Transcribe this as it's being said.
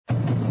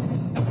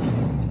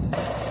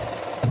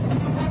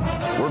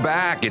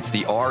back. It's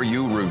the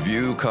RU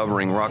Review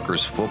covering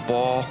Rutgers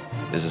football.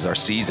 This is our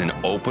season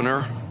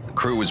opener. The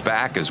crew is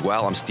back as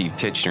well. I'm Steve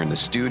Titchener in the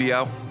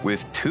studio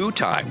with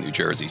two-time New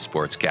Jersey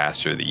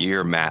Sportscaster of the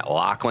Year, Matt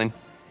Lachlan.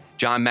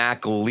 John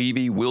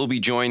McAlevey will be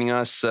joining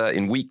us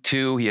in week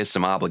 2. He has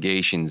some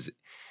obligations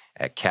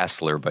at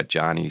Kessler, but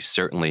Johnny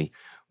certainly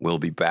will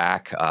be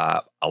back.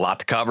 A lot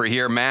to cover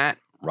here, Matt.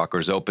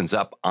 Rutgers opens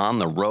up on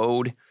the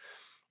road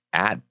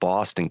at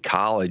Boston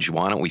College.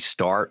 Why don't we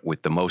start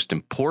with the most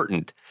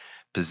important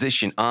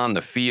position on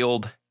the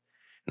field,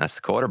 and that's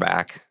the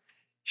quarterback.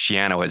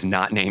 Schiano has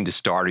not named a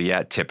starter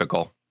yet.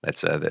 Typical.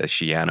 That's the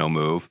Schiano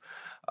move,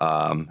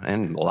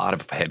 and a lot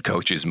of head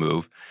coaches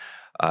move,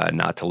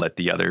 not to let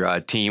the other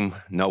team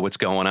know what's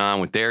going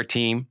on with their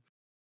team.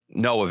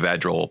 Noah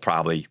Vedral will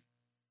probably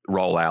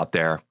roll out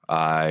there.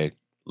 A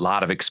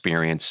lot of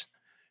experience,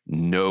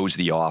 knows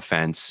the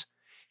offense.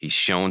 He's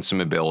shown some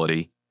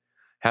ability,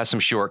 has some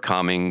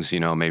shortcomings,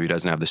 maybe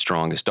doesn't have the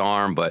strongest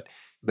arm, but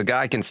the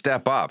guy can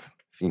step up.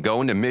 If you can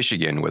go into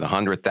Michigan with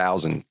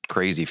 100,000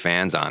 crazy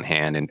fans on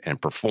hand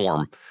and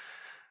perform,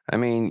 I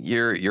mean,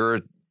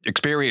 you're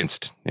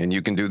experienced and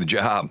you can do the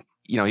job.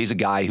 He's a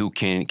guy who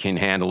can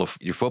handle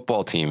your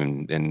football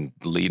team and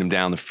lead them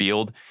down the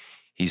field.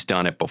 He's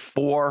done it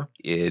before.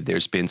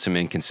 There's been some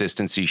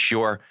inconsistency,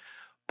 sure,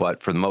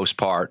 but for the most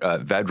part,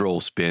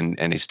 Vedral's been,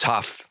 and he's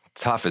tough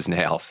as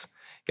nails.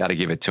 Got to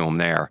give it to him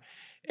there.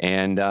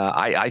 And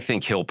I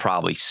think he'll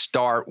probably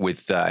start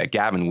with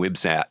Gavin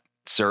Wibsat,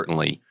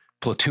 certainly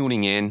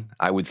platooning in,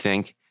 I would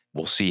think.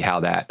 We'll see how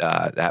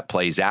that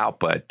plays out,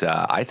 but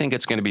I think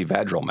it's going to be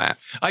Vedral, Matt.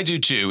 I do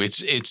too.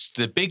 It's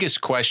the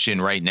biggest question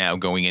right now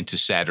going into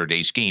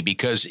Saturday's game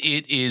because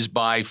it is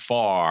by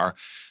far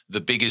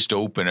the biggest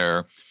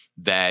opener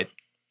that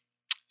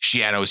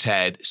Schiano's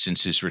had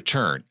since his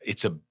return.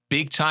 It's a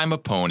big-time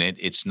opponent.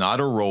 It's not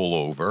a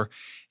rollover.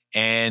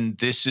 And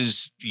this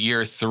is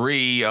year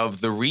 3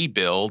 of the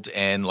rebuild.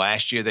 And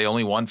last year they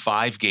only won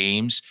 5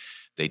 games.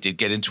 They did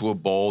get into a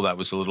bowl. That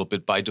was a little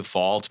bit by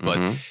default,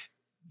 but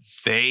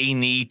they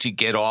need to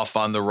get off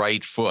on the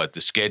right foot.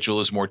 The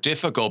schedule is more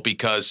difficult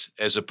because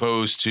as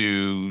opposed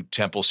to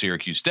Temple,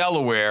 Syracuse,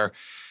 Delaware,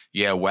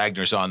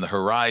 Wagner's on the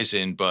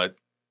horizon,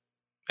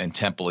 and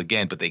Temple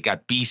again, but they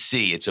got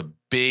BC. It's a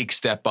big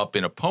step up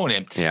in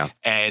opponent. Yeah.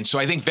 And so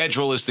I think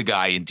Vedral is the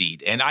guy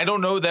indeed. And I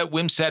don't know that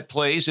Wimsatt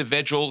plays if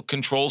Vedral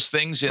controls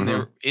things and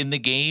they're in the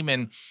game.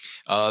 And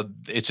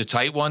it's a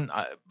tight one,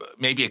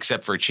 maybe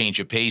except for a change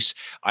of pace.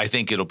 I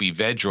think it'll be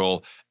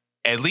Vedral,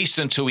 at least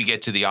until we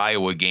get to the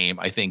Iowa game.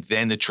 I think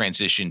then the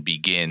transition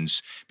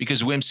begins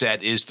because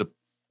Wimsatt is the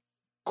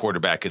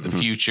quarterback of the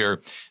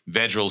future.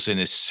 Vedral's in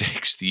his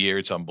 6th year.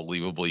 It's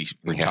unbelievable. He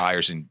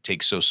retires and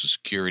takes Social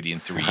Security in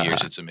 3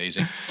 years. It's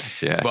amazing.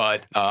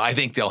 But I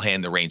think they'll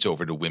hand the reins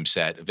over to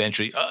Wimsatt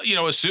eventually,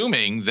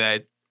 assuming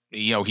that,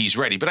 he's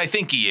ready. But I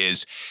think he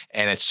is.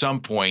 And at some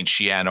point,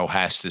 Schiano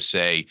has to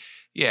say,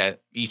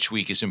 each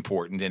week is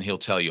important, and he'll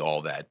tell you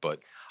all that. But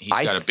he's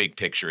got a big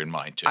picture in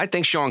mind, too. I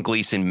think Sean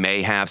Gleason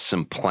may have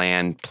some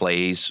planned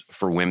plays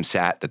for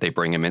Wimsatt that they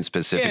bring him in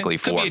specifically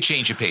for. Could be a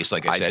change of pace,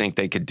 like I said. I think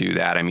they could do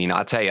that. I mean,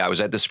 I'll tell you, I was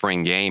at the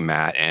spring game,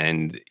 Matt,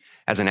 and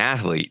as an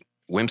athlete,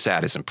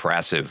 Wimsatt is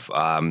impressive.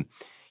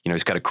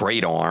 He's got a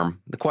great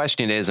arm. The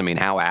question is,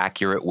 how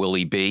accurate will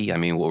he be?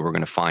 We're going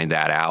to find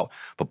that out.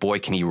 But boy,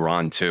 can he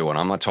run too. And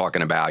I'm not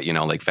talking about,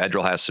 like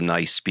Vedral has some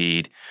nice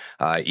speed.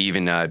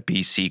 Even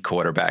BC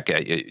quarterback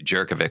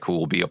Jerkovic, who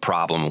will be a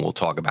problem, and we'll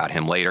talk about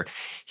him later.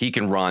 He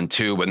can run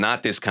too, but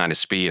not this kind of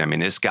speed.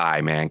 This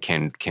guy, man,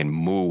 can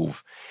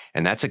move.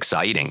 And that's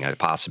exciting, a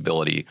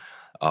possibility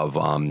of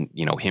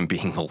him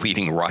being the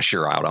leading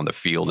rusher out on the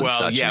field and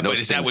such. Yeah, but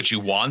is that what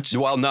you want?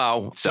 Well,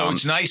 no. So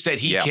it's nice that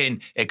he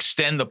can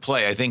extend the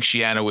play. I think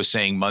Schiano was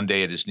saying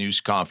Monday at his news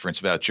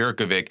conference about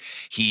Jerkovic,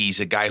 he's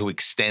a guy who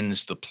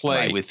extends the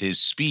play with his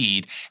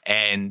speed,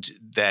 and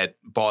that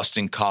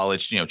Boston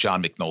College,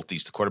 John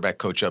McNulty's the quarterback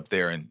coach up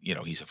there, and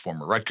he's a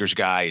former Rutgers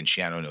guy, and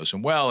Schiano knows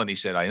him well, and he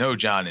said, I know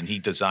John, and he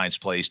designs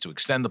plays to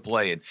extend the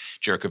play, and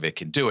Jerkovic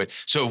can do it.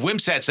 So if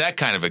Wimsatt's that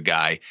kind of a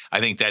guy, I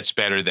think that's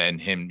better than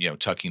him,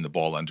 tucking the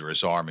ball under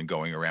his arm and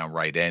going around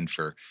right end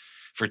for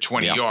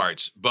 20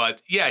 yards.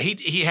 But he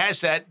has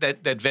that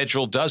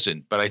Vedral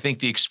doesn't. But I think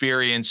the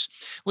experience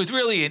with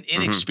really an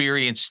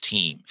inexperienced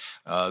team,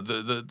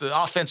 the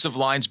offensive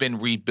line's been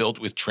rebuilt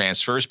with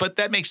transfers, but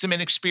that makes them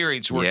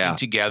inexperienced working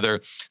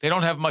together. They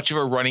don't have much of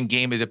a running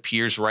game, it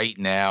appears right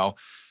now.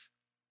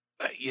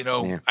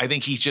 I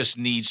think he just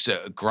needs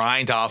to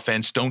grind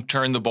offense, don't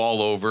turn the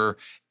ball over,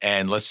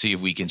 and let's see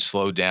if we can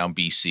slow down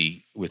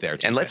BC with our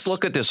defense. And let's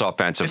look at this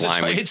offensive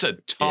line. It's a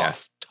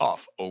tough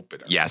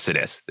opener. Yes, it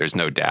is. There's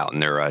no doubt.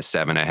 And they're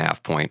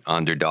 7.5-point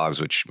underdogs,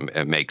 which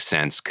makes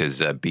sense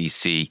because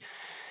BC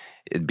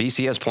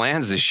has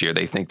plans this year.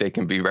 They think they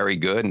can be very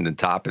good in the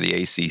top of the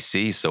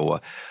ACC. So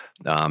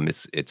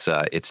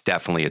it's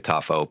definitely a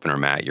tough opener,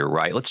 Matt. You're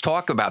right. Let's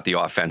talk about the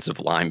offensive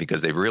line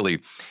because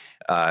they've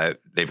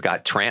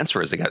got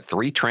transfers. They got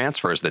 3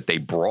 transfers that they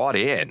brought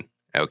in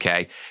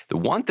Okay. The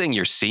one thing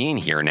you're seeing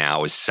here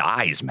now is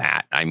size,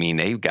 Matt. I mean,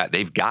 they've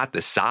got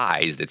the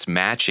size that's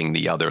matching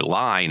the other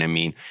line. I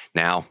mean,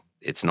 now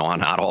it's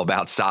not all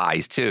about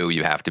size too.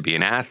 You have to be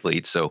an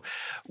athlete. So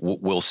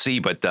we'll see.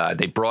 But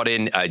they brought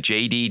in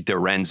JD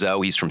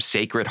DiRenzo. He's from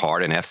Sacred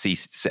Heart, an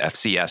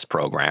FCS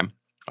program,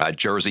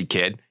 Jersey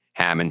kid,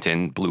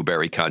 Hamilton,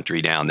 Blueberry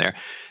Country down there.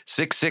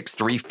 6'6",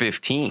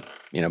 315,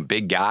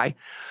 big guy.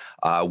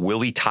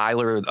 Willie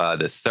Tyler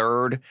the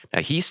third.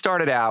 Now he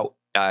started out,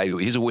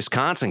 he's a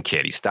Wisconsin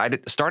kid. He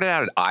started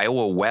out at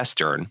Iowa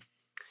Western.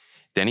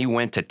 Then he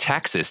went to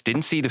Texas,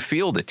 didn't see the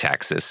field at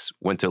Texas,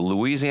 went to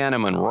Louisiana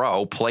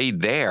Monroe,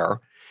 played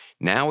there.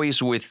 Now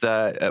he's with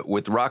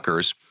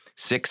Rutgers,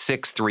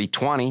 6'6",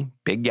 320,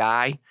 big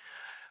guy.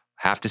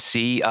 Have to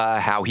see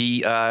how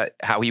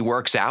he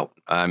works out.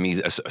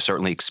 He's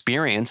certainly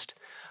experienced,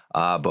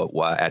 but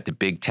at the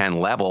Big Ten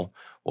level,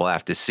 we'll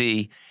have to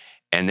see.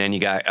 And then you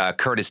got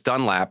Curtis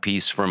Dunlap.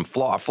 He's from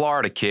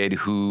Florida kid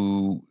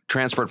who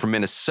transferred from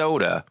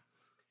Minnesota,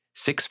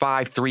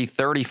 6'5",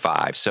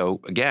 335.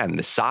 So again,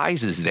 the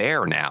size is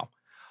there now.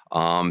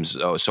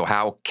 So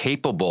how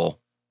capable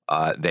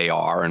they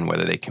are and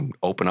whether they can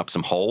open up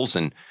some holes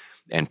and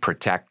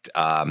protect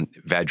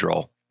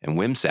Vedral and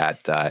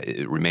Wimsatt,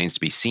 it remains to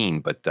be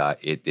seen. But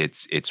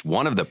it's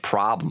one of the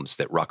problems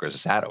that Rutgers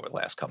has had over the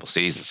last couple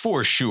seasons.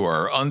 For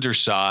sure.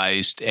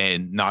 Undersized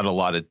and not a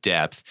lot of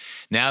depth.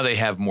 Now they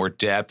have more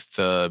depth.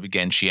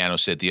 Again, Schiano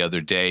said the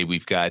other day,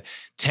 we've got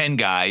 10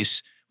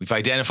 guys. We've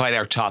identified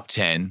our top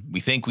 10. We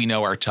think we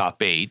know our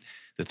top 8.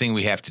 The thing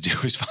we have to do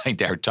is find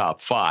our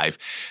top 5.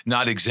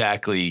 Not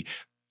exactly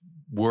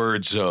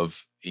words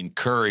of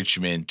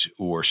encouragement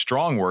or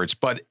strong words,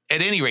 but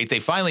at any rate, they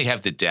finally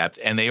have the depth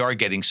and they are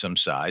getting some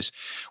size.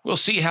 We'll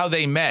see how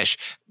they mesh.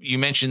 You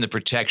mentioned the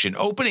protection.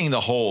 Opening the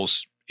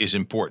holes is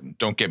important.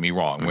 Don't get me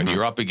wrong. When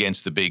you're up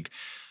against the big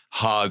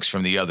hogs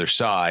from the other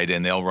side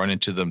and they'll run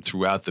into them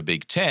throughout the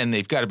Big Ten,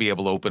 they've got to be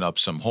able to open up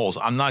some holes.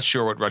 I'm not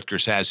sure what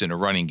Rutgers has in a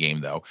running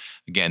game, though.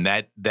 Again,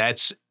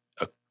 that's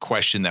a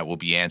question that will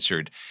be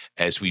answered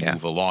as we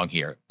move along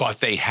here. But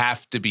they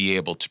have to be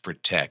able to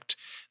protect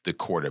the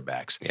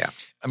quarterbacks. Yeah.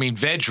 I mean,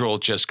 Vedral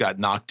just got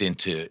knocked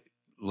into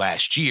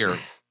last year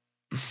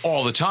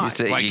all the time.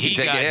 He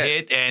got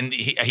hit and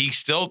he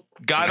still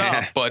got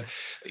up, but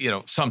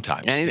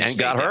sometimes and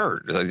got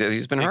hurt.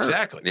 He's been hurt.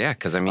 Exactly. Yeah,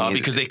 because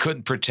because they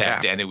couldn't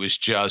protect, and it was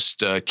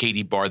just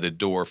Katie barred the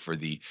door for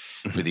the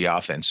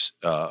offense,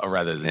 or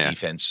rather the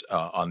defense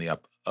on the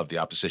of the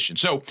opposition.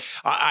 So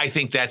I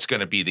think that's going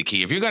to be the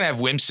key. If you're going to have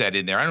Wimsatt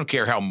in there, I don't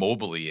care how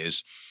mobile he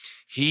is.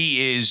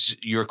 He is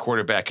your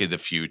quarterback of the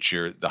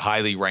future, the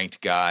highly ranked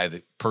guy,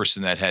 the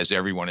person that has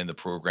everyone in the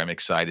program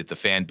excited, the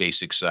fan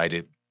base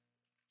excited.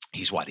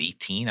 He's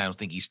 18? I don't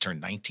think he's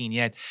turned 19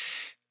 yet.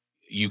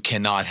 You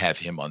cannot have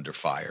him under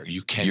fire.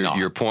 You cannot.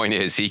 Your point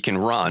is he can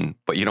run,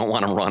 but you don't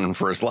want him running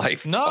for his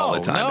life all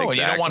the time. No, exactly.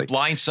 You don't want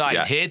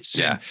blindside hits,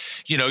 and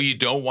you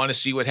don't want to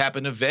see what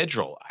happened to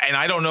Vedral. And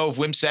I don't know if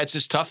Wimsatt's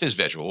as tough as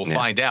Vedral. We'll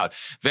find out.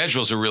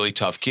 Vedral's a really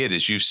tough kid,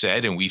 as you've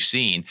said, and we've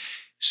seen.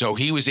 So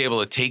he was able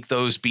to take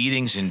those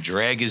beatings and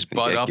drag his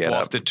butt up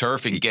off the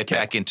turf and get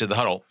back into the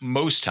huddle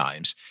most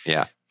times.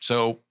 Yeah.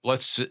 So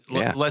let's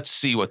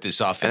see what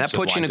this offensive line does. And that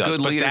puts you in a good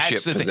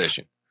leadership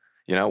position.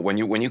 When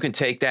you can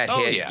take that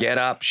hit, get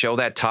up, show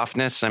that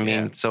toughness. I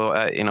mean,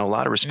 a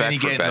lot of respect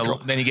for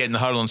Vedral. Then you get in the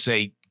huddle and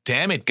say,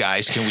 "Damn it,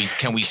 guys!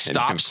 Can we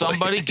stop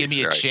somebody? Give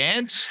me a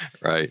chance."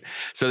 Right.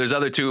 So there's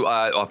other two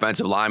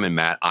offensive linemen,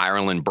 Matt.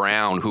 Ireland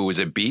Brown, who was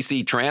a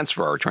BC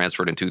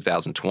transferred in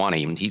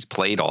 2020, and he's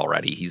played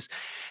already. He's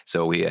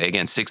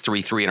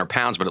 6'3", 300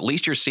 pounds, but at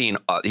least you're seeing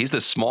he's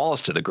the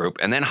smallest of the group.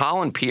 And then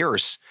Holland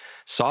Pierce,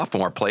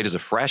 sophomore, played as a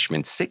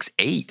freshman,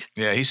 6'8".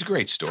 Yeah, he's a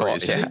great story.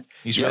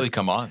 He's really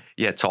come on.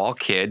 Yeah, tall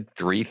kid,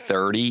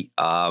 330.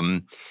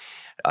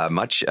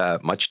 Much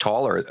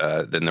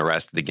taller than the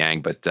rest of the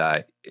gang, but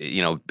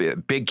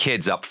big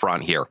kids up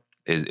front here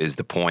is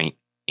the point,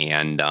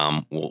 and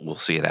we'll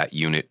see how that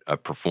unit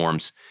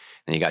performs.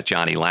 And you got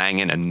Johnny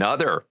Langan,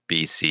 another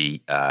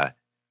BC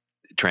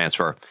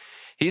transfer.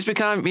 He's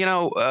become,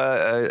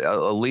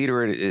 a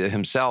leader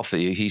himself.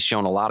 He's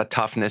shown a lot of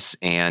toughness,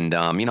 and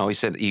he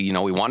said, he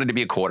wanted to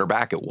be a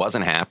quarterback. It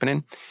wasn't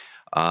happening.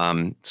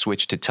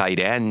 Switched to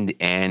tight end,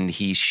 and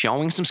he's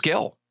showing some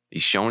skill.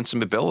 He's showing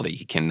some ability.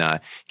 He can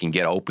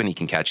get open. He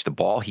can catch the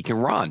ball. He can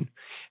run.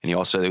 And you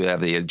also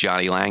have the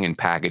Johnny Langan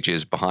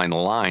packages behind the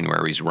line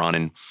where he's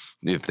running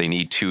if they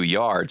need 2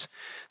 yards.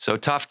 So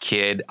tough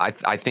kid.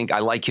 I think I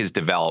like his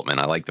development.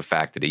 I like the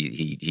fact that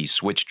he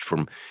switched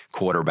from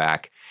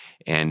quarterback.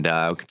 And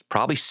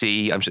probably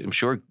see, I'm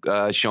sure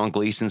Sean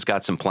Gleason's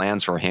got some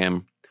plans for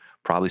him.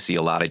 Probably see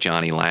a lot of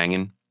Johnny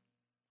Langan.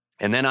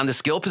 And then on the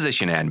skill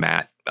position end,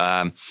 Matt,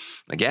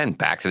 again,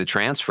 back to the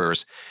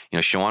transfers.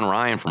 Sean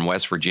Ryan from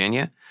West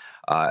Virginia,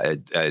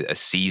 a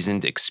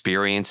seasoned,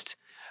 experienced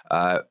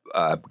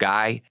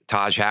guy.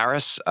 Taj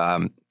Harris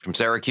from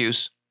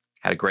Syracuse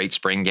had a great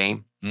spring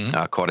game.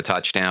 Caught a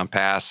touchdown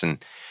pass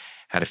and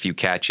had a few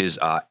catches.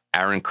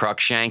 Aaron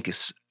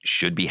Cruikshank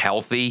should be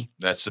healthy.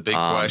 That's the big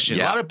question.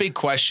 Yeah. A lot of big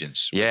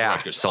questions.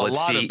 Yeah. So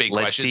let's see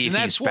if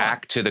he's one.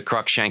 back to the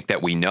Cruikshank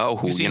that we know.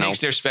 Who he makes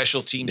their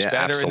special teams better,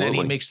 absolutely. and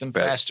then he makes them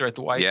faster at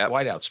the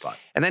wideout spot.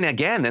 And then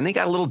again, they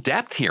got a little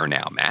depth here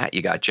now, Matt.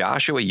 You got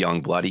Joshua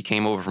Youngblood. He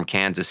came over from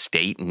Kansas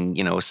State, and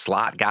a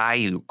slot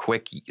guy,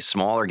 quick,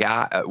 smaller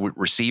guy,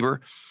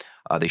 receiver.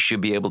 They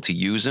should be able to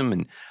use him.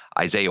 And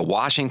Isaiah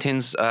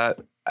Washington's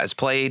has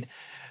played.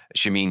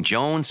 Shameen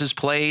Jones has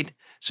played.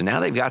 So now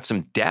they've got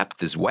some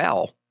depth as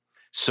well.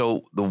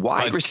 So the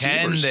wide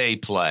receivers. Can they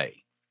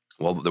play?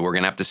 Well, we're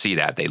going to have to see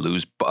that. They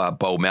lose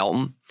Bo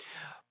Melton.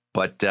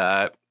 But,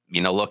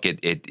 look,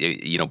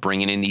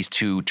 bringing in these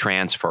two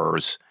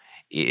transfers,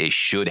 it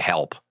should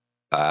help.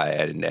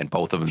 And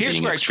both of them Here's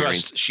being where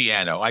experienced. I trust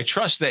Schiano. I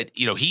trust that,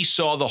 he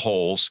saw the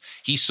holes.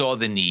 He saw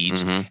the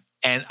needs. Mm-hmm.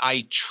 And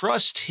I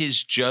trust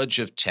his judge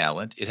of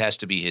talent. It has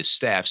to be his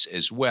staffs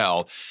as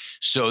well,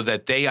 so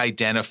that they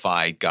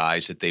identified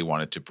guys that they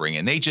wanted to bring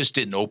in. They just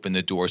didn't open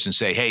the doors and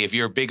say, hey, if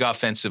you're a big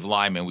offensive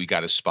lineman, we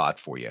got a spot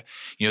for you.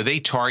 They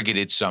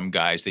targeted some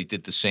guys. They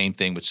did the same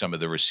thing with some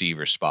of the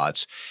receiver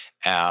spots.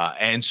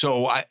 And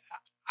so I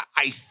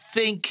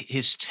think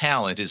his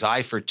talent, his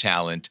eye for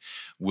talent,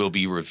 will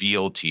be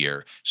revealed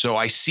here. So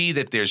I see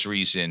that there's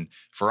reason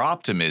for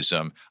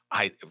optimism.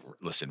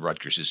 Listen,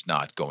 Rutgers is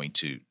not going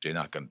to. They're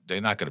not going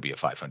to be a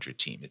 500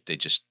 team.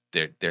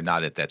 They're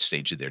not at that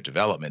stage of their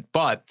development.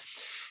 But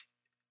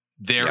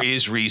there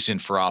is reason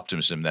for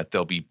optimism that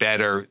they'll be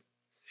better.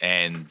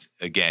 And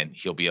again,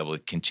 he'll be able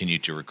to continue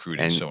to recruit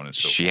and so on and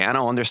so forth.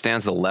 Schiano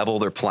understands the level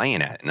they're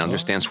playing at and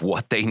understands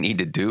what they need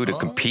to do to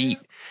compete.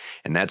 Yeah.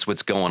 And that's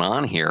what's going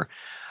on here.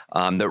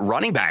 The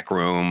running back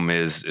room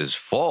is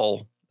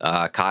full.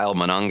 Kyle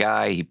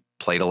Monungai, he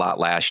played a lot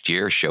last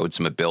year, showed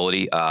some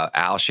ability.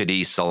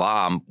 Al-Shadi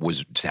Salam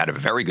had a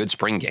very good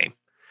spring game.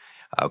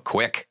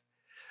 Quick,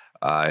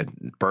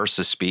 bursts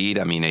of speed.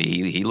 I mean,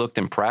 he looked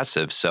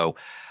impressive. So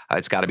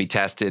it's got to be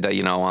tested,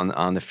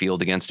 on the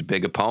field against a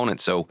big opponent.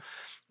 So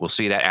we'll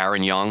see that.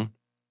 Aaron Young,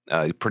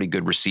 a pretty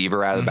good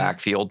receiver out of the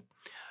backfield.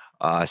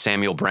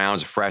 Samuel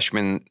Brown's a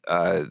freshman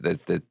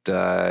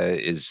that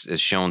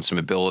is shown some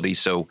ability.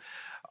 So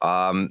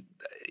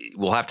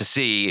we'll have to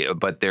see,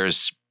 but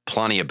there's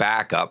plenty of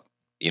backup.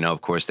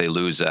 Of course, they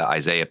lose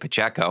Isaiah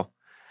Pacheco.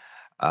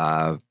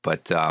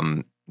 But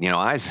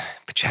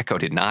Pacheco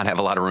did not have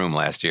a lot of room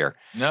last year.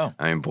 No.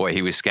 I mean, boy,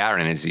 he was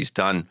scouting as he's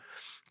done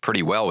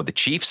pretty well with the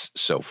Chiefs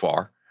so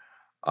far.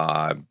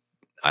 I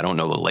don't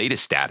know the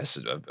latest status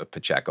of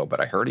Pacheco, but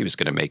I heard he was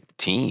going to make the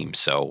team.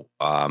 So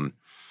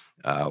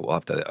we'll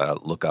have to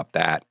look up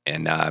that.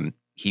 And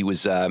he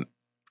was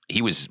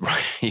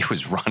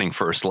running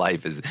for his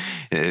life as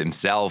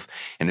himself,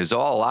 and it was a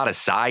lot of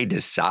side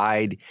to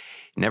side.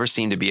 Never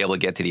seemed to be able to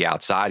get to the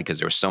outside because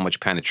there was so much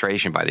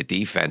penetration by the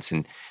defense,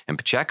 and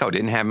Pacheco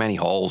didn't have many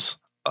holes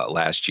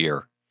last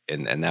year,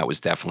 and that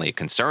was definitely a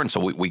concern. So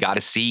we got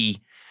to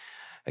see,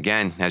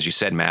 again, as you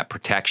said, Matt,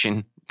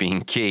 protection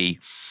being key,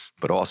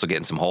 but also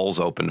getting some holes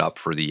opened up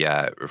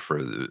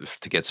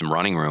to get some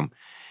running room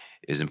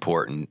is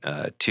important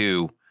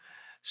too.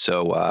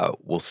 So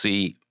we'll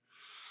see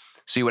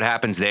what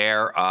happens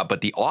there.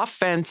 But the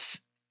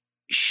offense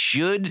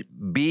should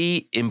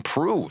be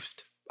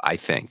improved, I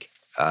think.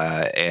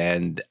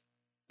 And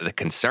the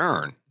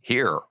concern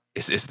here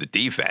is the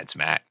defense,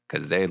 Matt,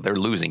 because they're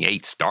losing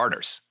 8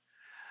 starters.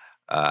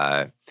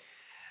 Tyshawn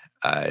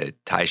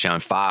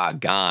Fogg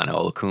gone.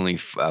 Olakunle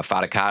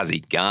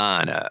Fadakazi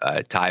gone.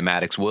 Ty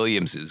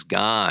Maddox-Williams is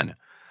gone.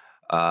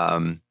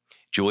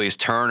 Julius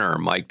Turner,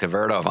 Mike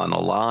Tverdov on the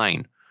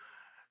line.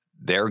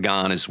 They're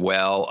gone as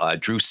well.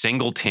 Drew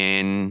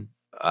Singleton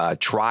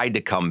tried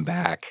to come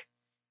back,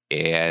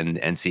 and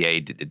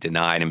NCAA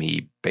denied him.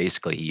 He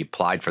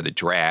applied for the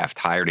draft,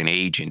 hired an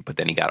agent, but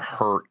then he got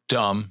hurt.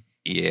 Dumb.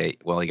 Yeah,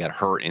 well, he got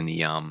hurt in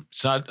the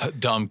It's not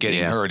dumb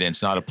getting hurt, and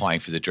it's not applying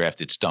for the draft.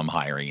 It's dumb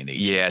hiring an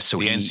agent. Yeah, so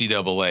the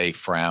NCAA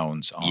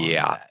frowns on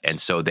that. And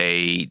so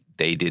they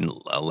didn't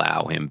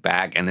allow him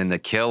back. And then the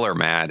killer,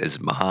 Matt, is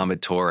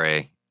Muhammad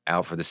Toure,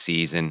 out for the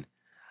season.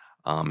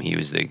 He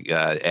was the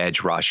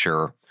edge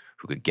rusher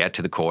who could get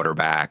to the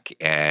quarterback,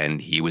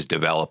 and he was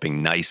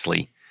developing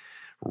nicely.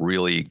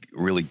 Really,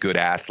 really good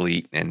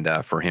athlete, and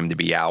for him to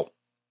be out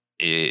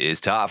is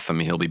tough. I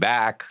mean, he'll be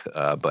back,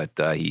 but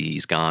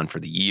he's gone for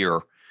the year.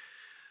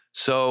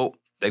 So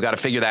they've got to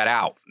figure that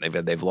out.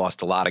 They've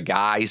lost a lot of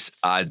guys.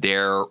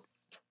 Their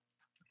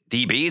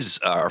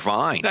DBs are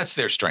fine. That's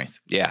their strength.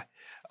 Yeah.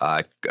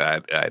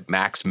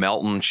 Max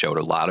Melton showed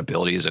a lot of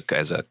ability as a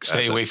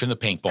stay away from the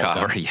paintball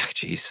cover. Though. Yeah,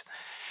 geez.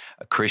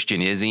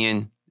 Christian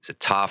Isian is a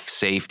tough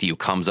safety who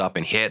comes up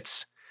and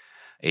hits.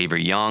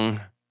 Avery Young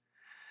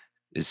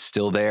is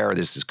still there.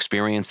 There's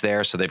experience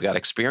there. So they've got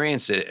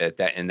experience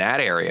in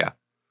that area.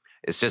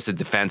 It's just a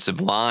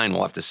defensive line.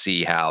 We'll have to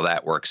see how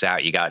that works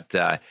out. You got,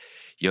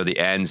 the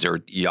ends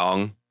are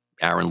young.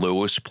 Aaron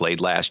Lewis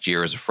played last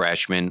year as a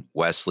freshman.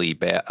 Wesley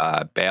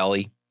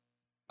Bailey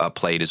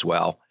played as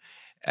well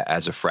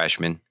as a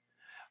freshman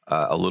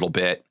a little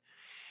bit.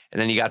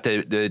 And then you got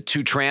the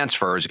two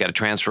transfers. You got a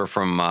transfer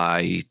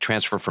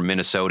from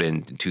Minnesota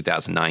in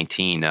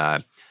 2019,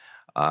 Mayan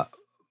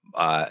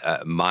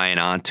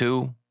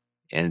Antu,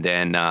 and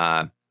then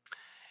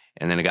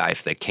a guy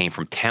that came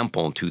from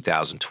Temple in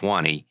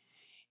 2020,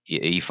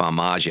 Ifan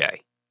Maje.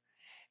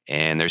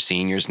 And they're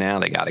seniors now.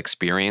 They got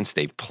experience.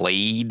 They've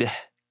played.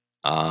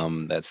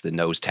 That's the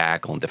nose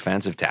tackle and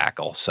defensive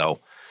tackle. So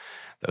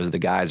those are the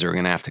guys that are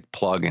going to have to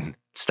plug and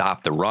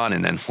stop the run.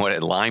 And then what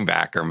at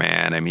linebacker,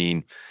 man? I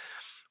mean,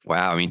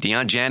 wow. I mean,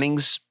 Deion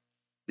Jennings,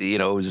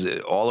 was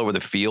all over the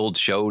field,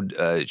 showed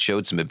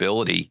some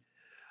ability.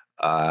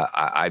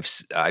 I've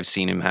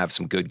seen him have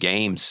some good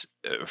games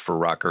for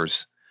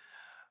Rutgers,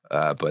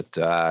 but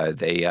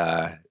they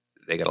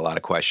got a lot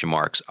of question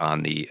marks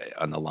on the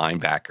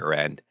linebacker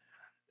end.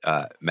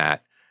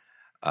 Matt,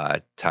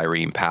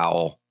 Tyrene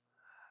Powell.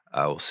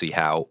 We'll see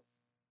how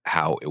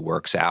it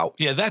works out.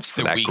 Yeah, that's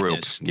the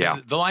weakness. Group. Yeah.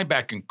 The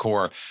linebacking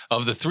core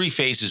of the three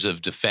phases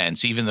of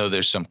defense, even though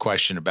there's some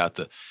question about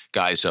the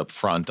guys up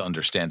front,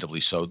 understandably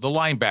so, the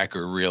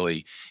linebacker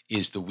really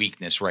is the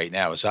weakness right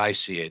now, as I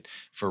see it,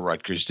 for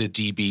Rutgers, the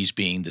DBs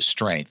being the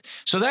strength.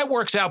 So that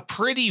works out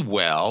pretty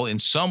well in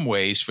some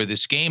ways for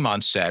this game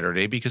on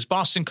Saturday because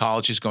Boston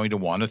College is going to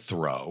want to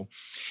throw.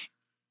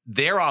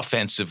 Their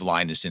offensive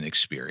line is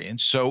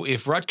inexperienced. So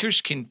if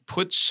Rutgers can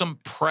put some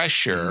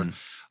pressure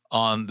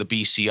on the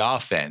BC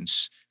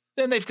offense,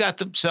 then they've got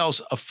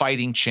themselves a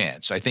fighting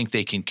chance. I think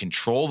they can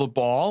control the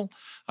ball.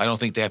 I don't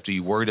think they have to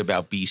be worried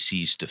about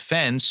BC's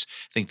defense.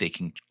 I think they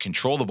can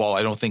control the ball.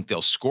 I don't think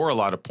they'll score a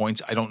lot of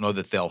points. I don't know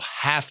that they'll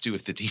have to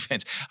if the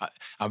defense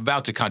 – I'm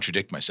about to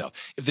contradict myself.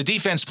 If the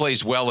defense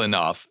plays well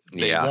enough,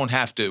 they won't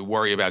have to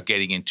worry about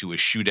getting into a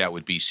shootout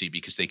with BC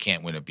because they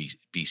can't win a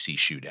BC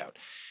shootout.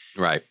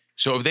 Right.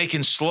 So if they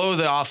can slow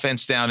the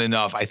offense down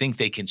enough, I think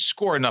they can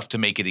score enough to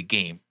make it a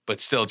game. But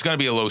still, it's going to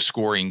be a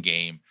low-scoring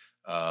game.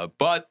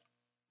 But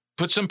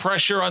put some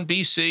pressure on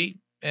BC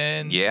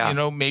and,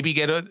 maybe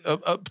get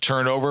a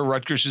turnover.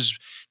 Rutgers has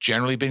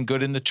generally been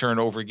good in the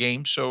turnover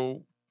game.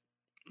 So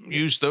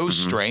use those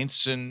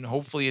strengths, and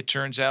hopefully it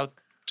turns out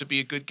to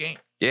be a good game.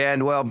 Yeah,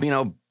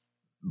 and,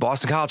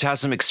 Boston College has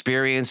some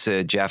experience.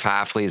 Jeff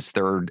Hafley, his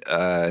third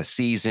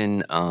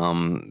season.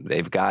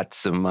 They've got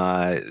some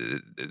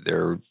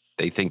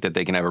they think that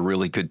they can have a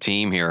really good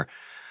team here.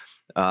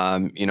 Phil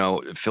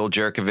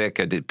Jerkovic,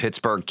 a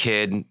Pittsburgh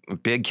kid,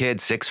 big kid,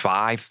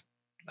 6'5",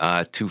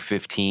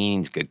 215.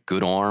 He's got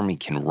good arm. He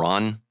can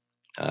run.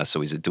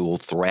 So he's a dual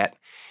threat.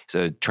 He's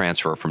a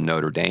transfer from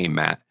Notre Dame,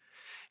 Matt.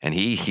 And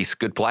he's a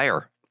good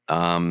player.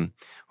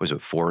 Was it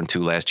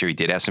 4-2 last year? He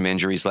did have some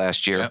injuries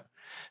last year. Yep.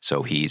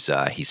 So he's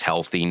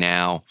healthy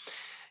now.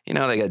 They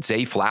got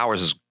Zay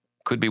Flowers,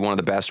 could be one of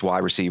the best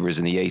wide receivers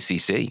in the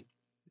ACC.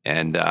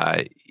 And,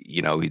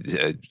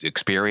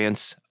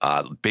 experience,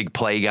 big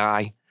play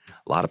guy,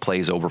 a lot of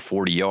plays over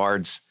 40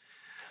 yards.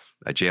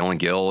 Jalen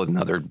Gill,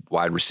 another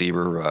wide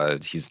receiver.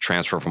 He's a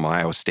transfer from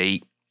Iowa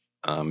State.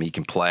 He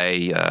can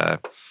play.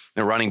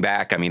 Running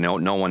back,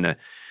 no one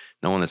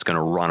that's going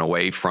to run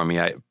away from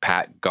you.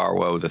 Pat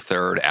Garwo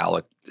III,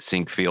 Alec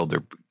Sinkfield,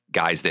 they're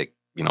guys that,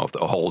 if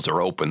the holes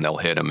are open, they'll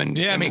hit them and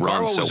run.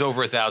 Garwo was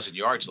over 1,000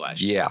 yards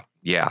last year.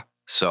 Yeah.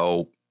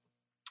 So,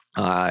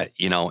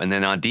 and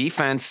then on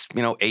defense,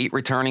 8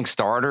 returning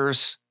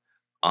starters.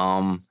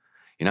 You're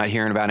not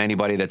hearing about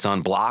anybody that's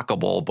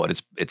unblockable,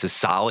 but it's a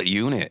solid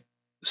unit.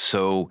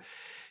 So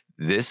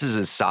this is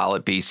a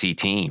solid BC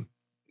team.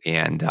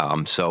 And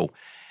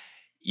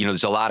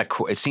there's a lot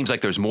of, it seems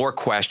like there's more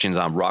questions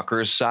on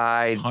Rutgers'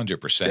 side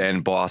 100%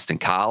 than Boston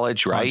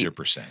College, right?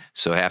 100%.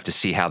 So I have to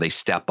see how they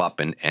step up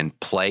and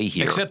play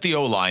here. Except the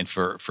O-line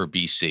for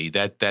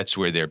BC. That's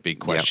where their big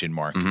question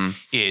mark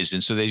is.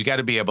 And so they've got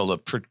to be able to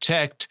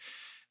protect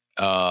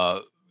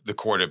the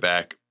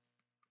quarterback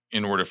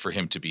in order for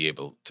him to be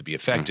able to be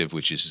effective,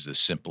 which is the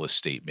simplest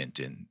statement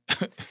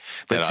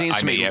that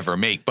I may ever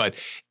make. But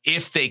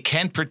if they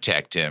can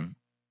protect him,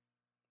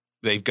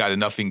 they've got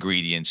enough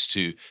ingredients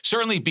to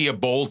certainly be a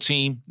bowl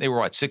team. They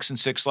were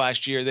 6-6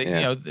 last year.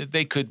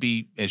 They could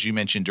be, as you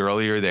mentioned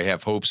earlier, they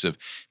have hopes of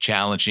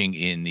challenging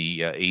in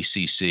the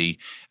ACC.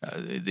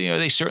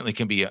 They certainly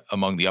can be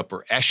among the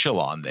upper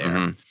echelon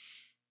there.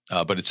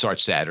 But it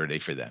starts Saturday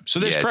for them. So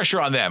there's pressure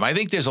on them. I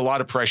think there's a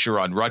lot of pressure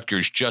on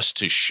Rutgers just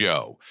to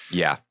show.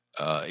 Yeah.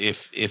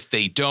 If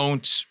they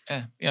don't,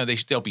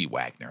 they'll beat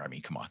Wagner.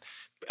 Come on.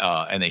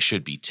 And they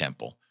should beat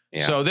Temple.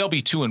 Yeah. So they'll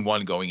be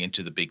 2-1 going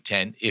into the Big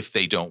Ten if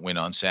they don't win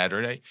on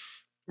Saturday.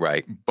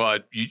 Right.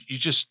 But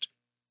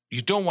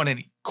you don't want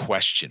any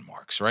question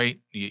marks, right?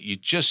 You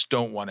just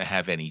don't want to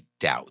have any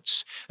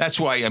doubts. That's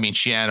why,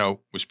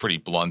 Shiano was pretty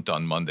blunt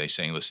on Monday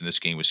saying, listen, this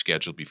game was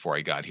scheduled before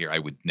I got here. I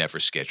would never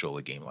schedule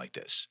a game like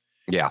this.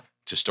 Yeah.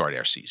 To start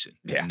our season.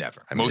 Yeah.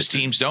 Never. Most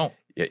teams don't.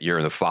 you're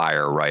in the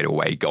fire right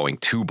away going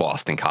to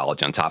Boston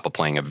College on top of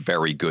playing a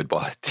very good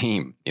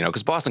team,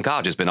 because Boston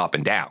College has been up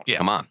and down. Yeah.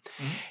 Come on.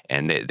 Mm-hmm.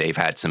 And they've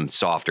had some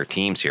softer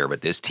teams here,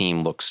 but this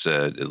team looks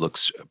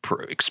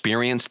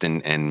experienced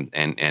and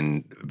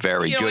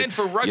very good. And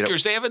for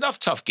Rutgers, they have enough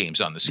tough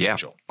games on the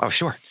schedule. Yeah. Oh,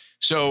 sure.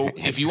 So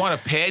if you want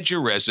to pad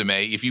your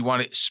resume, if you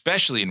want to,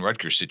 especially in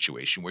Rutgers'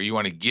 situation where you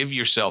want to give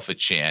yourself a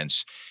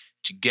chance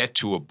to get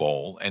to a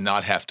bowl and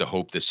not have to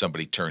hope that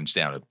somebody turns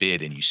down a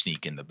bid and you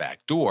sneak in the back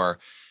door,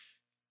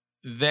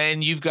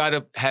 then you've got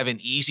to have an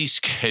easy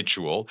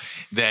schedule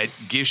that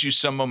gives you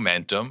some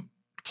momentum,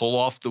 pull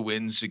off the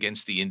wins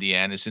against the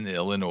Indianas and the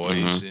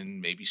Illinois, and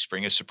maybe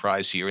spring a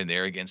surprise here and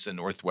there against the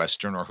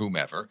Northwestern or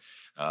whomever.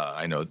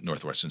 I know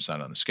Northwestern's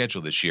not on the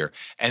schedule this year.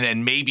 And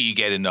then maybe you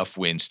get enough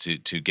wins to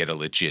get a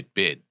legit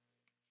bid.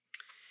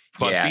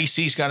 But yeah.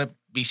 BC's going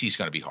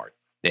to be hard.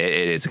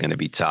 It is going to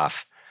be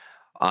tough.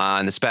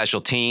 On the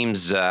special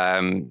teams,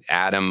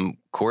 Adam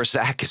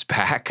Korsak is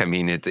back. I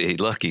mean,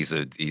 look,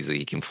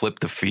 he can flip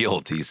the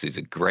field. He's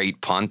a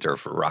great punter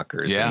for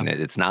Rutgers. Yeah. And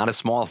it's not a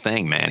small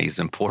thing, man. He's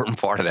an important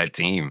part of that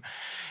team.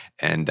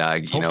 And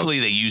hopefully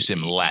they use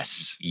him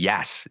less.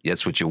 Yes,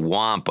 that's what you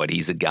want. But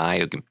he's a guy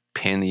who can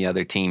pin the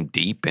other team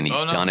deep, and he's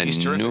done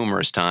it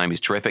numerous times.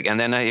 He's terrific. And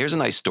then here's a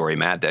nice story,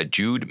 Matt. That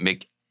Jude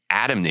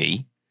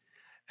McAdamney,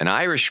 an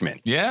Irishman,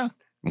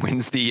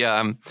 wins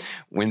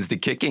the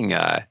kicking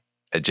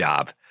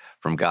job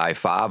from Guy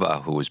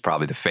Fava, who was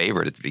probably the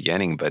favorite at the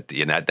beginning. But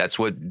that's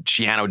what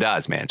Schiano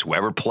does, man. It's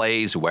whoever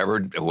plays,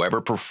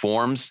 whoever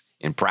performs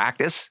in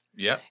practice,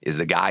 is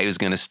the guy who's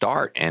going to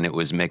start. And it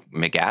was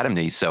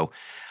McAdamney, so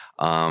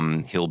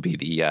he'll be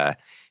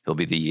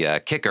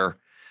the kicker.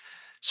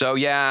 So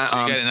yeah,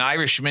 so you got an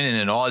Irishman and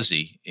an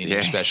Aussie in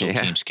your special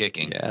teams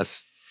kicking.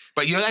 Yes.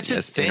 But that's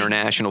a thing.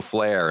 International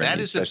flair. That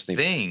is a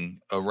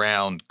thing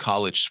around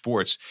college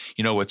sports.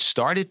 What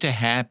started to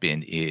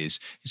happen is,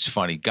 it's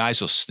funny,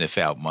 guys will sniff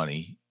out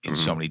money in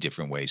so many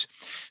different ways.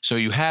 So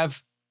you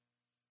have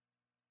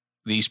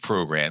these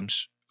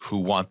programs who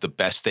want the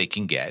best they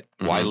can get.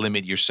 Why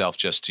limit yourself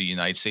just to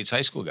United States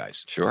high school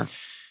guys? Sure.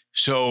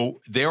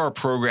 So there are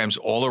programs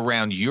all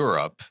around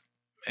Europe,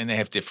 and they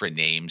have different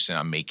names, and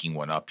I'm making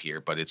one up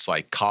here, but it's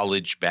like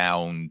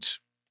college-bound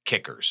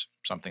kickers,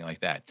 something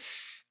like that.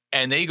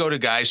 And they go to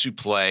guys who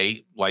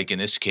play, like in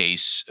this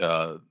case,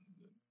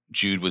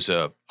 Jude was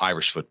a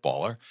Irish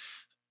footballer,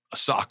 a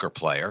soccer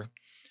player.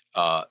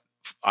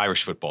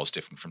 Irish football is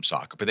different from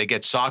soccer, but they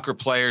get soccer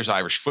players,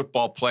 Irish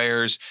football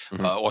players,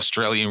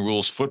 Australian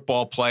rules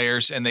football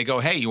players, and they go,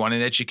 hey, you want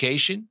an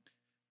education?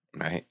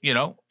 Right.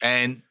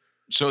 And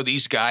so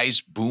these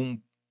guys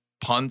boom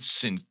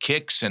punts and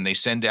kicks, and they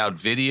send out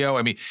video.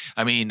 I mean,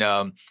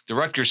 the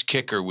Rutgers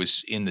kicker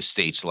was in the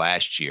States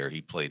last year.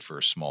 He played for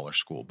a smaller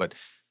school, but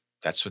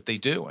that's what they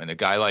do. And a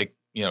guy like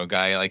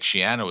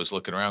Schiano is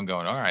looking around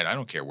going, all right, I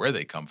don't care where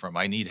they come from.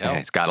 I need help.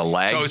 It's got a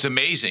leg. So it's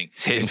amazing.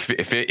 Hitting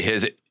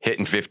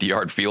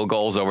 50-yard field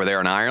goals over there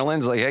in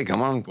Ireland. It's like, hey,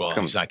 come on. Well,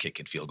 he's not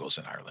kicking field goals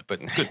in Ireland, but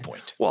good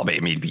point. Well, wait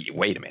a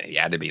minute. He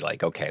had to be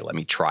like, okay, let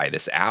me try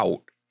this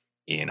out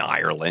in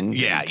Ireland.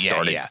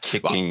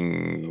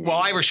 Kicking. Well,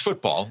 Irish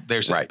football,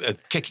 there's a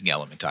kicking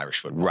element to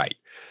Irish football. Right.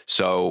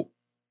 So,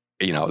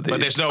 but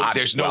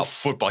there's no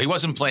football. He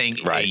wasn't playing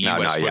a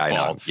U.S.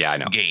 football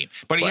game,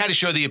 but he had to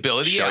show the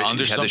ability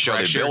under some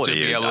pressure to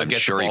be able to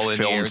get the ball in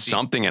the air.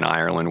 Something in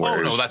Ireland.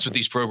 That's what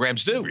these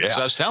programs do. That's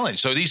what I was telling you.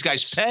 So these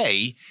guys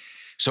pay.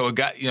 So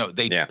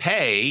they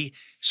pay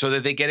so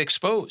that they get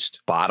exposed.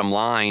 Bottom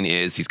line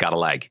is he's got a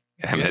leg.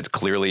 I mean, it's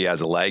clearly he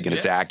has a leg and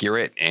it's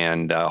accurate,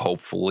 and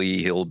hopefully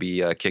he'll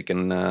be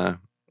kicking a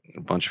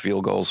bunch of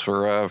field goals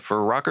for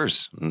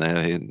Rutgers.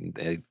 And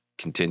it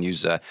continues.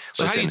 So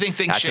how do you think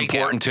things that's shake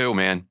important out? Too,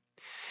 man.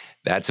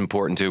 That's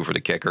important too for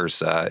the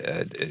kickers.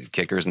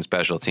 Kickers and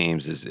special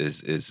teams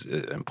is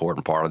an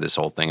important part of this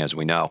whole thing, as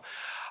we know.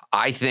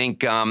 I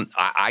think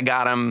I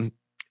got him.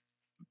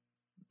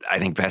 I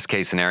think best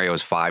case scenario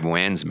is 5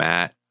 wins,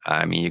 Matt.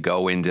 I mean, you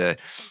go into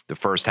the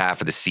first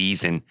half of the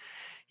season,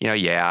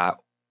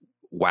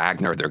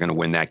 Wagner, they're going to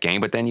win that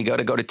game, but then you go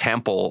to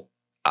Temple.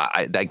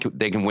 They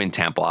can win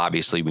Temple.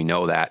 Obviously, we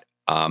know that.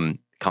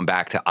 Come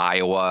back to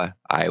Iowa.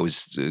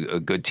 Iowa's a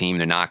good team.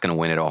 They're not going to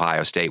win at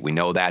Ohio State. We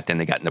know that. Then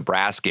they got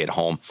Nebraska at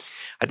home.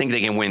 I think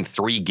they can win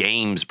 3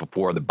 games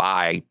before the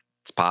bye.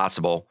 It's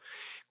possible.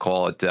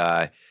 Call it,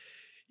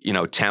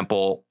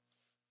 Temple,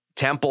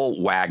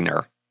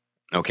 Wagner.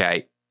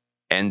 Okay.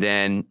 And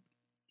then,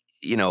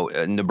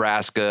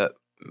 Nebraska,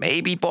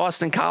 maybe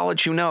Boston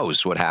College. Who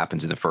knows what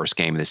happens in the first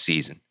game of the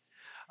season?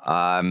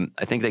 I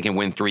think they can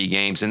win 3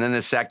 games. And then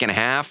the second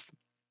half.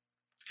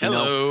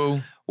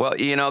 Well,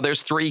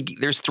 there's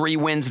three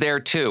wins there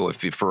too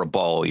for a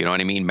bowl. You know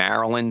what I mean?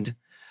 Maryland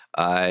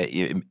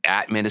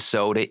at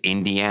Minnesota,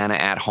 Indiana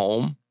at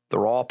home.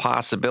 They're all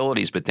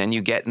possibilities. But then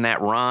you get in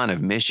that run of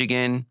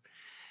Michigan,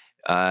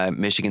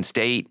 Michigan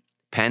State,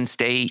 Penn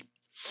State,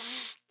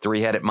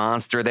 3-headed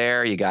monster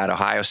there. You got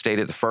Ohio State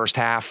at the first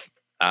half.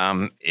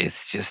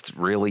 It's just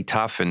really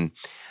tough. And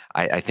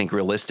I think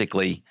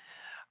realistically,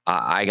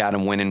 I got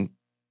them winning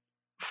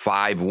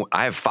I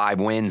have 5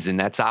 wins, and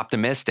that's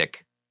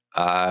optimistic.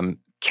 Can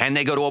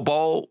they go to a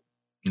bowl?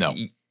 No.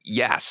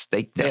 Yes,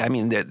 they I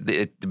mean,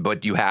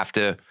 but you have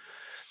to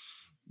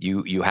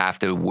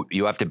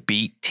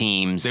beat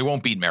teams. They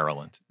won't beat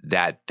Maryland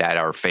that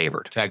are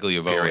favored.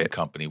 Tagliavoa and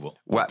company will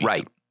beat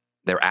right. them.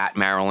 They're at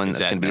Maryland. It's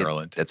that's at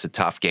Maryland. That's a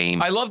tough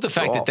game. I love the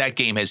fact that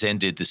game has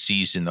ended the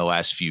season the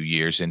last few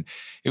years, and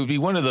it would be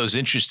one of those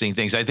interesting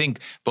things. I think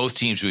both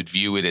teams would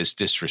view it as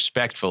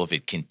disrespectful if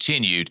it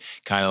continued,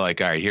 kind of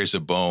like, all right, here's a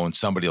bone,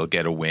 somebody will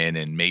get a win,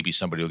 and maybe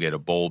somebody will get a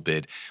bowl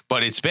bid.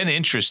 But it's been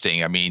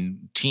interesting. I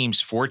mean,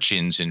 teams'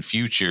 fortunes and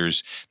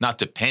futures, not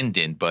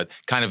dependent, but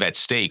kind of at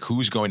stake.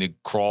 Who's going to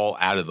crawl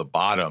out of the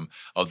bottom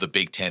of the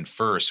Big Ten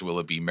first? Will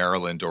it be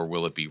Maryland or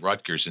will it be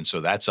Rutgers? And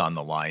so that's on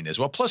the line as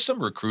well, plus some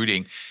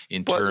recruiting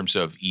in terms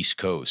of East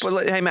Coast.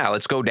 But hey, Matt,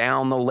 let's go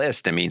down the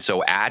list. I mean,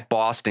 so at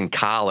Boston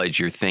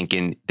College, you're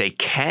thinking they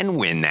can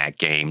win that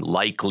game.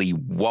 Likely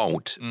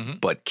won't,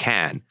 but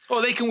can.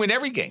 Well, they can win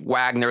every game.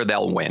 Wagner,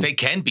 they'll win. They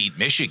can beat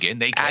Michigan.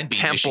 They can beat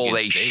Temple, Michigan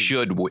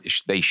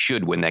State. they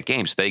should win that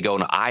game. So they go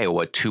to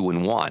Iowa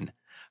 2-1.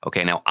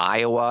 Okay, now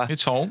Iowa.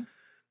 It's home.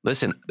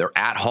 Listen, they're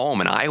at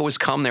home, and Iowa's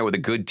come there with a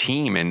good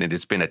team, and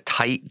it's been a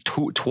tight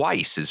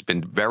twice. It's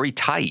been very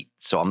tight.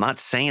 So I'm not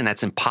saying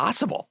that's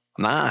impossible.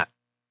 I'm not.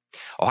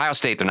 Ohio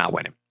State, they're not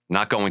winning.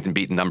 Not going to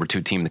beat the number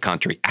 2 team in the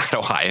country at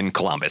Ohio in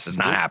Columbus. It's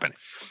not happening.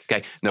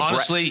 Okay.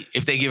 Honestly,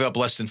 if they give up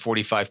less than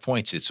 45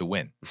 points, it's a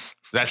win.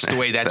 That's the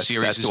way that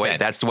series has been.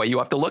 That's the way you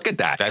have to look at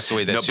that. That's the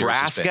way that series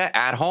has been. Nebraska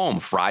at home,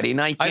 Friday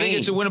night game. I think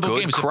it's a winnable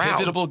game. It's a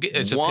pivotal game.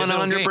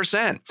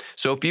 100%.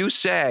 So if you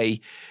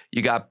say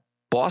you got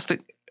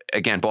Boston,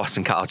 again,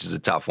 Boston College is a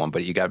tough one,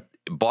 but you got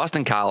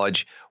Boston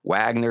College,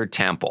 Wagner,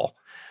 Temple.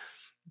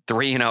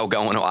 3-0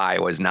 going to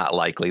Iowa is not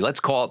likely. Let's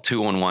call it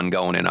 2-1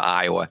 going into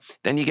Iowa.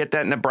 Then you get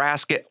that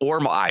Nebraska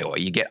or Iowa.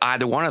 You get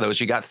either one of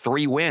those. You got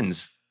 3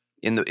 wins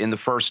in the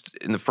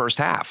first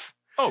half.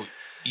 Oh,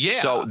 yeah.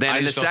 So then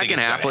in the second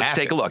half, let's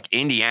take a look.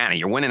 Indiana,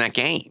 you're winning that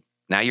game.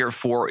 Now you're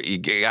 4. You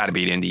got to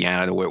beat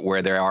Indiana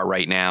where they are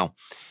right now.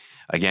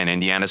 Again,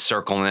 Indiana's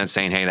circling and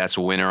saying, "Hey, that's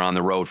a winner on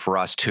the road for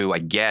us too." I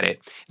get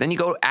it. Then you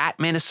go at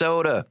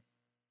Minnesota.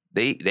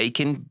 They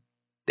can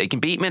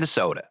beat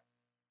Minnesota.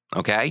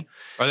 Okay.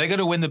 Are they going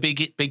to win the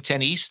Big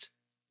Ten East?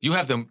 You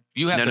have them.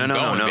 You have them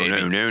going,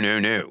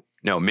 baby.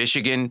 No.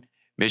 Michigan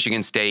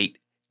State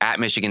at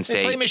Michigan State.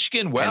 They play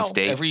Michigan well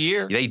every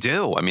year. They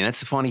do. I mean,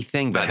 that's a funny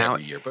thing. But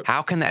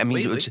how can that? I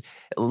mean,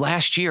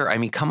 last year. I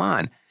mean, come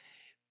on.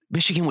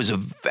 Michigan was a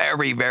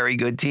very, very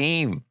good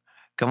team.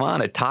 Come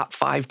on, a top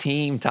 5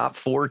 team, top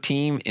 4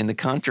 team in the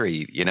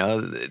country. You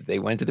know, they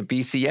went to the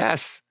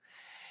BCS,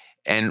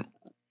 and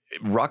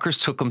Rutgers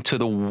took them to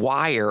the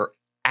wire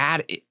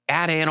at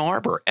Ann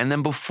Arbor. And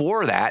then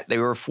before that, they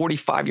were a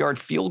 45-yard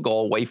field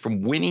goal away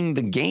from winning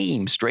the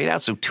game straight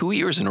out. So 2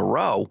 years in a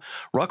row,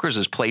 Rutgers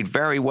has played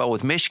very well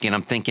with Michigan.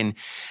 I'm thinking,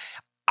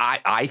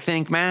 I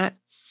think, Matt,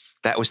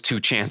 that was 2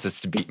 chances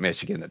to beat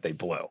Michigan that they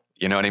blew.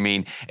 You know what I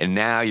mean? And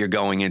now you're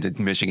going into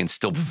Michigan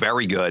still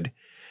very good.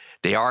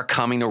 They are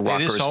coming to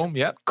Rutgers. It is home,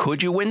 yep.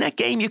 Could you win that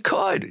game? You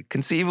could.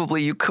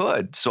 Conceivably, you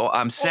could. So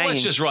I'm saying. Well,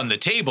 let's just run the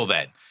table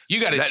then. You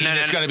got a team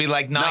that's going to be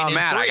like 9-3. No,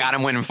 Matt, I got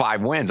them winning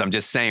 5 wins. I'm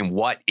just saying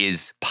what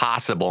is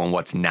possible and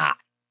what's not.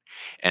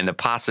 And the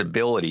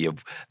possibility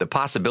of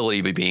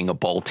being a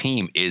bowl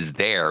team is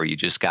there. You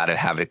just got to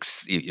have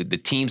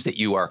the teams that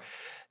you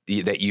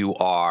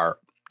are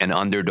an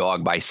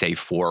underdog by, say,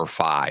 4 or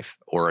 5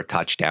 or a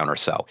touchdown or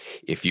so.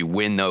 If you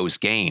win those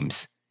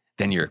games,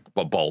 then you're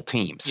a bowl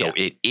team. So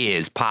It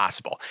is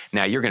possible.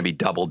 Now you're going to be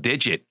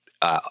double-digit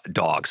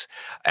dogs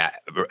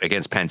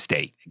against Penn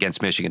State,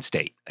 against Michigan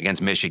State,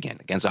 against Michigan,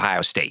 against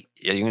Ohio State.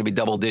 You're going to be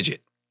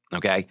double-digit,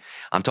 okay?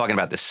 I'm talking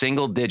about the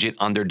single-digit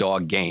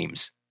underdog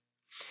games.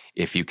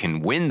 If you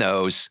can win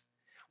those,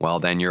 well,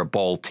 then you're a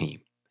bowl team.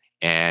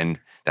 And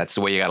that's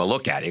the way you got to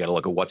look at it. You got to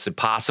look at what's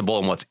possible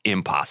and what's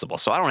impossible.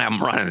 So I don't have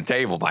them running the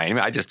table by any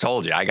means. I just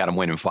told you I got them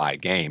winning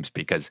 5 games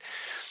because –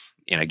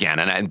 and again,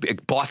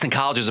 and Boston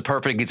College is a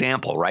perfect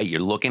example, right? You're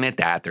looking at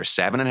that. They're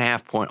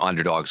 7.5-point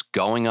underdogs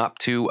going up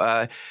to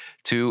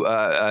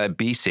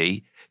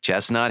BC,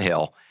 Chestnut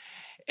Hill.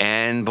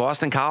 And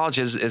Boston College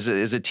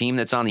is a team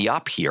that's on the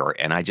up here.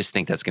 And I just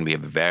think that's going to be a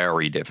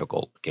very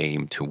difficult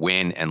game to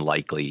win, and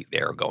likely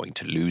they're going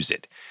to lose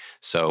it.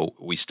 So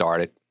we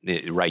started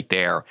right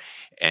there.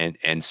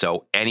 And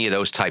so any of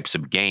those types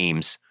of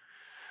games,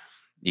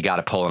 you got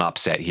to pull an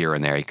upset here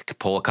and there. You can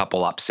pull a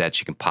couple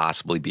upsets. You can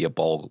possibly be a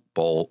bowl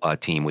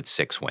team with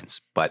 6 wins,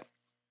 but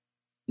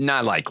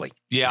not likely.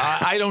 Yeah,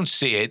 I don't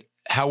see it.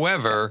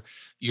 However,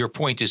 your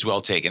point is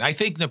well taken. I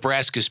think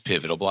Nebraska's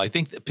pivotal.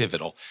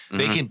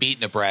 They can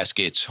beat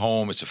Nebraska. It's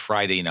home. It's a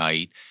Friday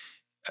night.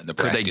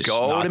 Could they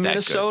go to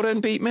Minnesota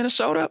and beat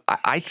Minnesota?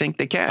 I think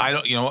they can. I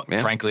don't. You know what? Yeah.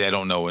 Frankly, I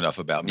don't know enough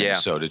about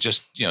Minnesota.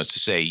 Just to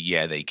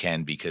say they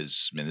can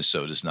because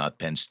Minnesota's not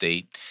Penn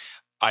State.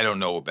 I don't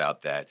know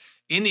about that.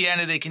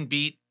 Indiana, they can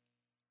beat.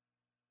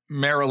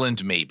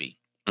 Maryland, maybe.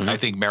 I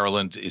think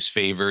Maryland is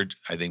favored.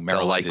 I think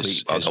Maryland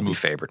has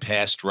moved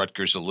past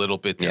Rutgers a little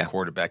bit. Their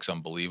quarterback's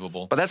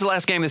unbelievable. But that's the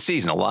last game of the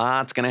season. A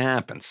lot's going to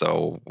happen.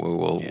 So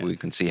we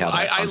can see how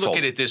that unfolds. I look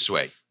at it this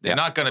way. They're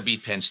not going to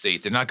beat Penn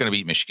State. They're not going to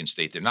beat Michigan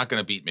State. They're not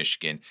going to beat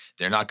Michigan.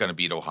 They're not going to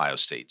beat Ohio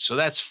State. So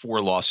that's 4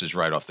 losses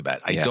right off the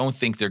bat. I don't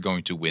think they're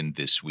going to win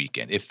this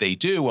weekend. If they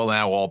do, well,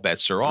 now all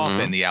bets are off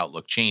and the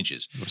outlook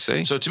changes. We'll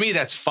see. So to me,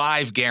 that's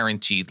 5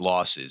 guaranteed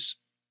losses.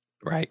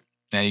 Right.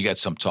 And you got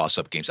some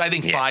toss-up games. I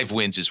think 5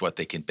 wins is what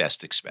they can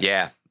best expect.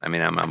 Yeah, I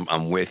mean,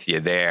 I'm with you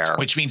there.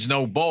 Which means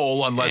no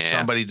bowl unless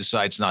somebody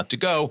decides not to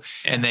go,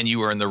 and then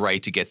you earn the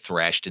right to get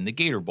thrashed in the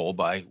Gator Bowl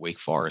by Wake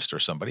Forest or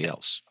somebody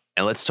else.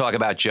 And let's talk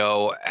about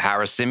Joe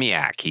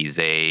Harasimiak. He's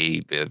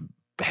a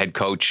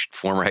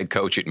former head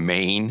coach at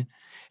Maine,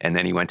 and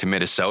then he went to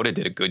Minnesota,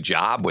 did a good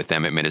job with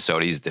them at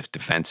Minnesota. He's the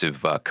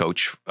defensive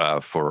coach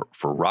for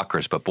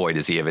Rutgers, but boy,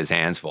 does he have his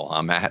hands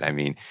full, Matt. I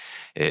mean,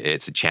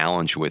 it's a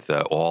challenge with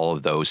all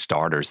of those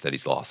starters that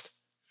he's lost.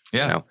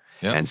 Yeah. You know?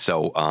 Yeah. And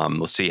so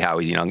we'll see how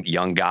he's a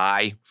young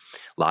guy,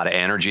 a lot of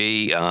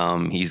energy.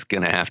 He's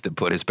going to have to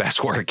put his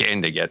best work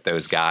in to get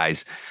those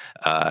guys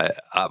up.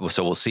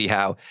 So we'll see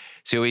what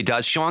he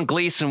does. Sean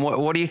Gleason,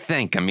 what do you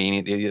think? I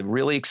mean,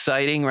 really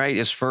exciting, right?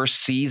 His first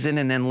season.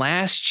 And then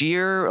last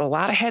year, a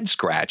lot of head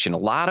scratching, a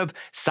lot of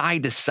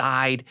side to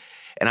side.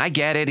 And I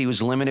get it. He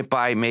was limited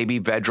by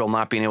maybe Vedral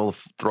not being able to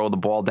throw the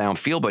ball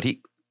downfield, but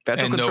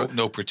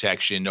no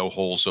protection, no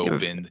holes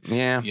open.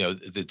 Yeah. You know,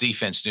 the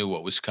defense knew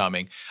what was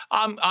coming.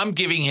 I'm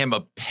giving him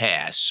a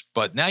pass,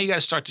 but now you got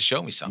to start to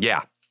show me something.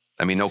 Yeah.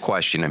 I mean, no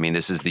question. I mean,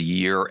 this is the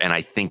year, and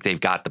I think they've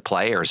got the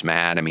players,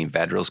 Matt. I mean,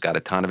 Vedral's got a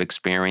ton of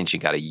experience. You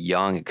got a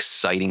young,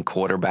 exciting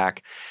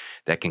quarterback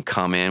that can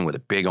come in with a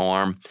big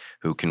arm,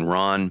 who can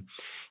run.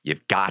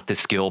 You've got the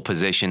skill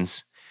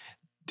positions.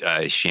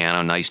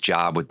 Shiano, nice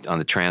job on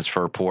the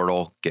transfer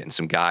portal, getting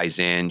some guys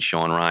in.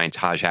 Sean Ryan,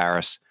 Taj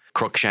Harris.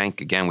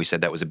 Cruikshank, again, we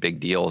said that was a big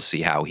deal.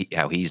 See how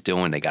he's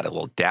doing. They got a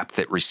little depth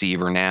at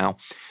receiver now.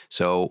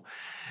 So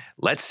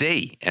let's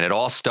see. And it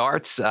all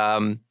starts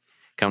coming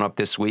up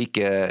this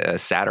week,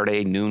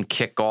 Saturday noon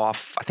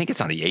kickoff. I think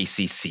it's on the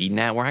ACC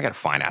network. I got to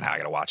find out how I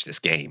got to watch this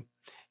game,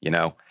 you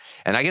know.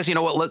 And I guess, you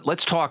know what,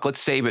 let's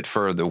save it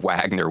for the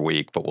Wagner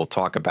week, but we'll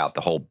talk about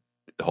the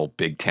whole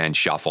Big Ten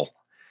shuffle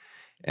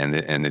and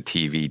the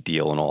TV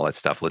deal and all that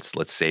stuff.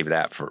 Let's save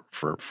that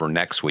for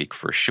next week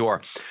for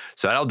sure.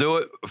 So that'll do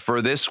it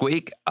for this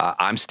week.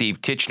 I'm Steve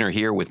Titchener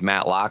here with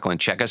Matt Loughlin.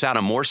 Check us out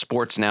on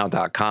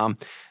moresportsnow.com.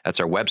 That's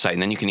our website.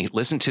 And then you can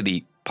listen to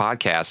the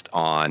podcast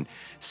on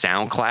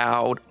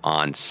SoundCloud,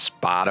 on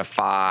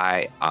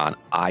Spotify, on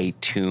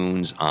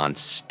iTunes, on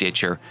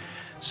Stitcher.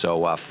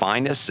 So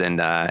find us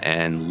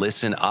and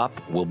listen up.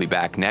 We'll be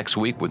back next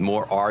week with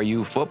more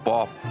RU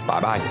football.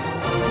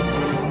 Bye-bye.